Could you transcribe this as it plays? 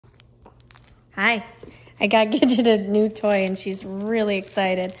Hi. I got Gidget a new toy and she's really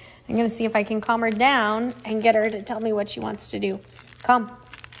excited. I'm gonna see if I can calm her down and get her to tell me what she wants to do. Come.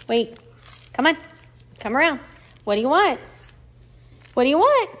 Wait. Come on. Come around. What do you want? What do you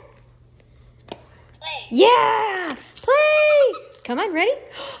want? Play. Yeah! Play! Come on, ready?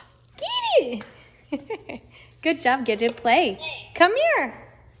 Get it! Good job, Gidget. Play. Come here.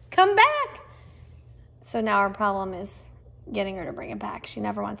 Come back. So now our problem is getting her to bring it back. She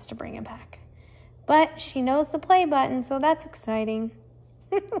never wants to bring it back. But she knows the play button, so that's exciting.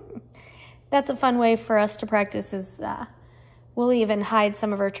 That's a fun way for us to practice is we'll even hide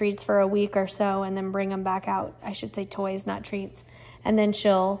some of her treats for a week or so and then bring them back out. I should say toys, not treats. And then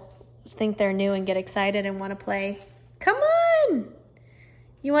she'll think they're new and get excited and want to play. Come on!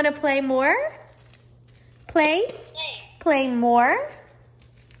 You want to play more? Play? Play more?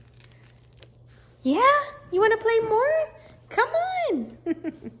 Yeah? You want to play more? Come on!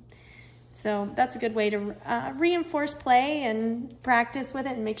 So that's a good way to reinforce play and practice with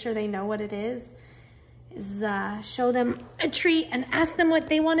it and make sure they know what it is show them a treat and ask them what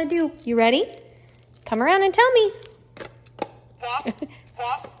they want to do. You ready? Come around and tell me.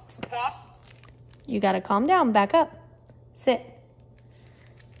 You got to calm down. Back up. Sit.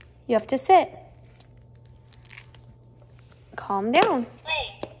 You have to sit. Calm down.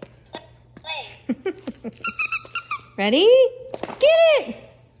 Ready? Get it!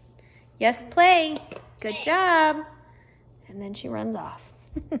 Yes, play. Good job. And then she runs off.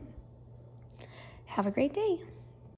 Have a great day.